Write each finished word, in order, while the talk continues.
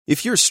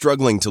If you're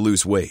struggling to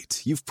lose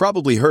weight, you've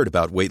probably heard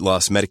about weight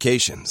loss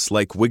medications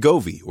like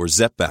Wegovy or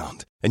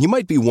Zepbound, and you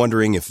might be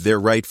wondering if they're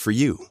right for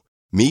you.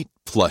 Meet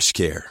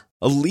PlushCare,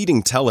 a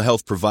leading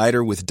telehealth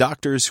provider with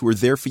doctors who are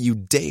there for you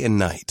day and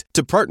night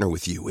to partner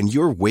with you in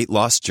your weight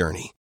loss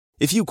journey.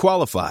 If you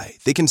qualify,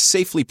 they can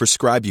safely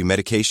prescribe you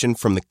medication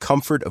from the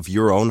comfort of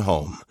your own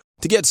home.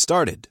 To get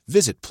started,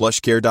 visit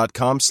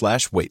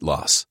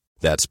plushcare.com/weightloss.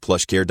 That's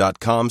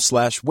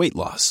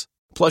plushcare.com/weightloss.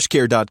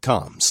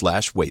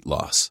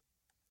 plushcare.com/weightloss.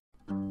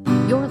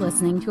 You're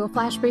listening to a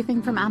flash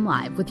briefing from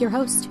MLive with your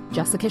host,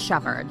 Jessica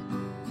Shepard.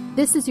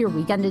 This is your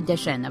weekend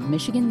edition of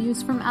Michigan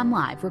News from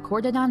MLive,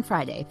 recorded on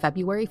Friday,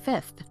 February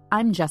 5th.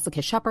 I'm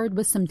Jessica Shepard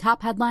with some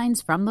top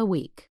headlines from the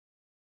week.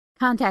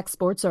 Contact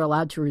sports are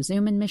allowed to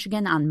resume in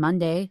Michigan on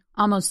Monday.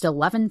 Almost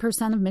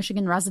 11% of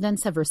Michigan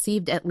residents have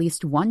received at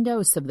least one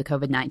dose of the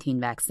COVID-19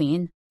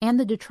 vaccine, and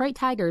the Detroit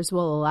Tigers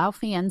will allow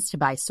fans to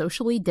buy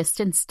socially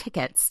distanced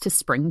tickets to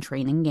spring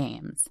training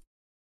games.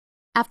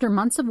 After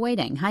months of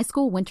waiting, high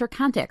school winter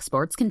contact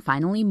sports can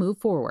finally move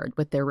forward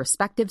with their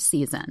respective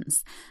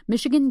seasons.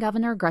 Michigan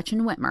Governor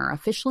Gretchen Whitmer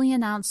officially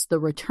announced the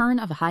return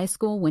of high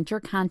school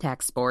winter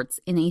contact sports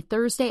in a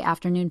Thursday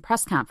afternoon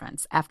press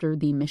conference after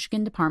the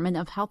Michigan Department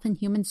of Health and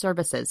Human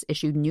Services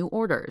issued new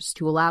orders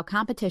to allow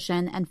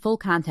competition and full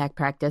contact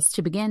practice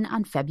to begin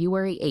on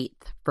February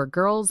 8th for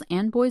girls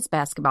and boys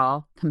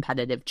basketball,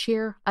 competitive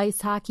cheer,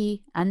 ice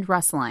hockey, and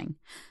wrestling.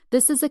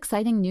 This is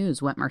exciting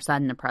news, Whitmer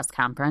said in a press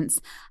conference.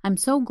 I'm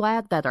so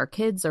glad that our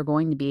kids are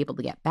going to be able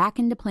to get back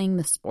into playing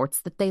the sports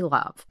that they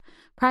love.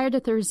 Prior to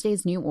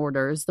Thursday's new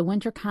orders, the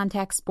winter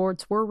contact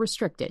sports were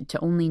restricted to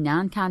only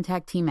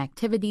non-contact team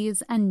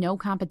activities and no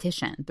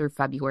competition through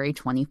February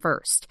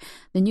 21st.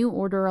 The new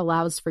order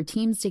allows for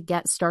teams to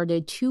get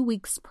started 2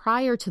 weeks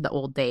prior to the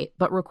old date,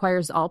 but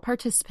requires all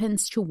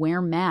participants to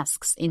wear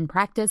masks in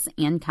practice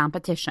and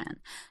competition.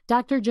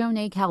 Dr. Joan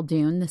A.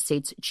 Caldoun, the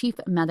state's chief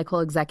medical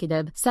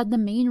executive, said the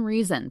main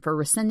reason for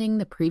rescinding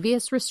the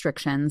previous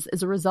restrictions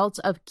is a result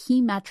of key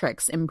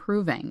metrics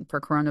improving for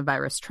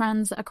coronavirus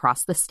trends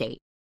across the state.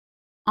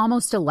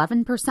 Almost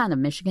 11% of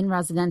Michigan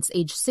residents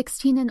age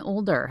 16 and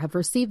older have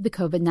received the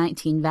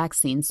COVID-19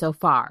 vaccine so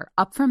far,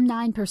 up from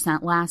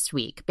 9% last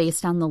week,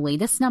 based on the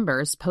latest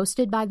numbers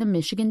posted by the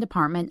Michigan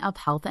Department of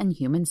Health and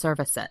Human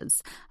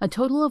Services. A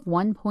total of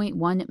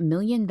 1.1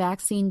 million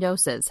vaccine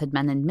doses had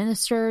been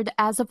administered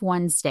as of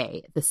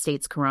Wednesday, the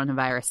state's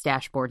coronavirus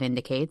dashboard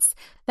indicates.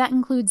 That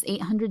includes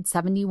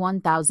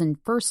 871,000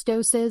 first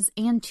doses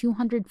and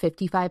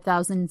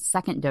 255,000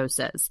 second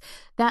doses.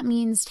 That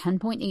means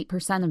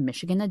 10.8% of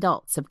Michigan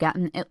adults have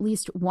gotten at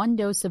least one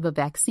dose of a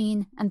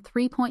vaccine, and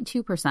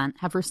 3.2%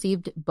 have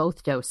received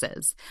both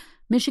doses.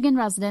 Michigan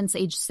residents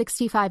aged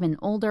 65 and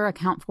older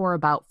account for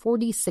about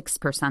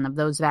 46% of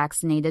those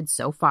vaccinated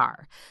so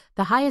far.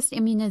 The highest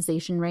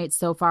immunization rates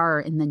so far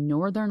are in the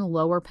northern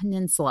Lower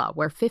Peninsula,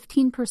 where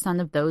 15%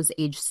 of those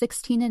aged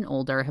 16 and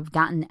older have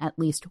gotten at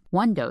least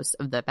one dose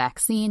of the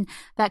vaccine.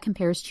 That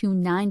compares to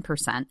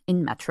 9%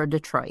 in Metro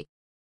Detroit.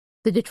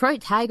 The Detroit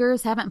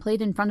Tigers haven't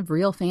played in front of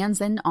real fans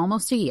in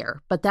almost a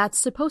year, but that's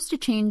supposed to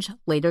change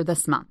later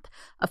this month.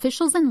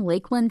 Officials in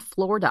Lakeland,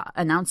 Florida,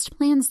 announced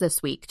plans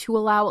this week to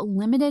allow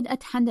limited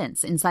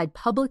attendance inside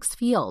Publix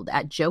Field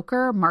at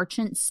Joker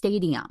Marchant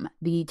Stadium,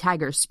 the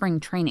Tigers'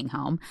 spring training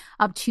home.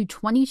 Up to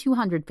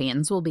 2,200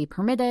 fans will be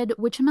permitted,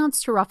 which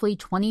amounts to roughly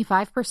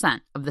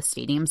 25% of the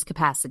stadium's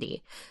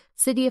capacity.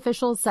 City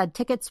officials said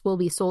tickets will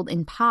be sold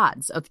in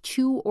pods of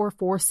 2 or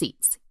 4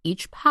 seats.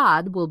 Each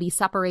pod will be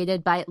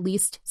separated by at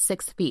least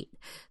 6 feet.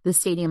 The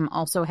stadium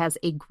also has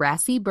a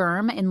grassy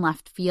berm in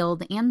left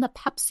field and the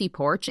Pepsi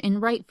porch in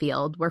right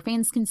field, where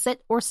fans can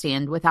sit or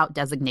stand without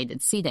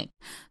designated seating.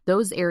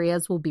 Those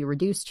areas will be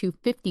reduced to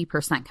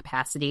 50%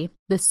 capacity.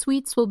 The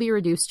suites will be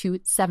reduced to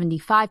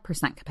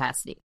 75%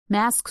 capacity.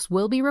 Masks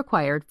will be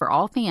required for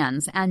all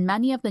fans, and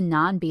many of the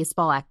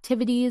non-baseball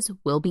activities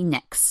will be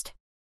nixed.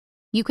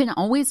 You can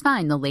always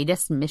find the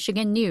latest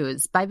Michigan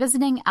news by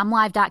visiting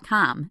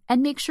mlive.com,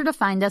 and make sure to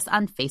find us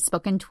on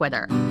Facebook and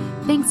Twitter.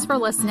 Thanks for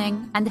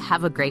listening, and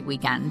have a great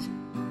weekend.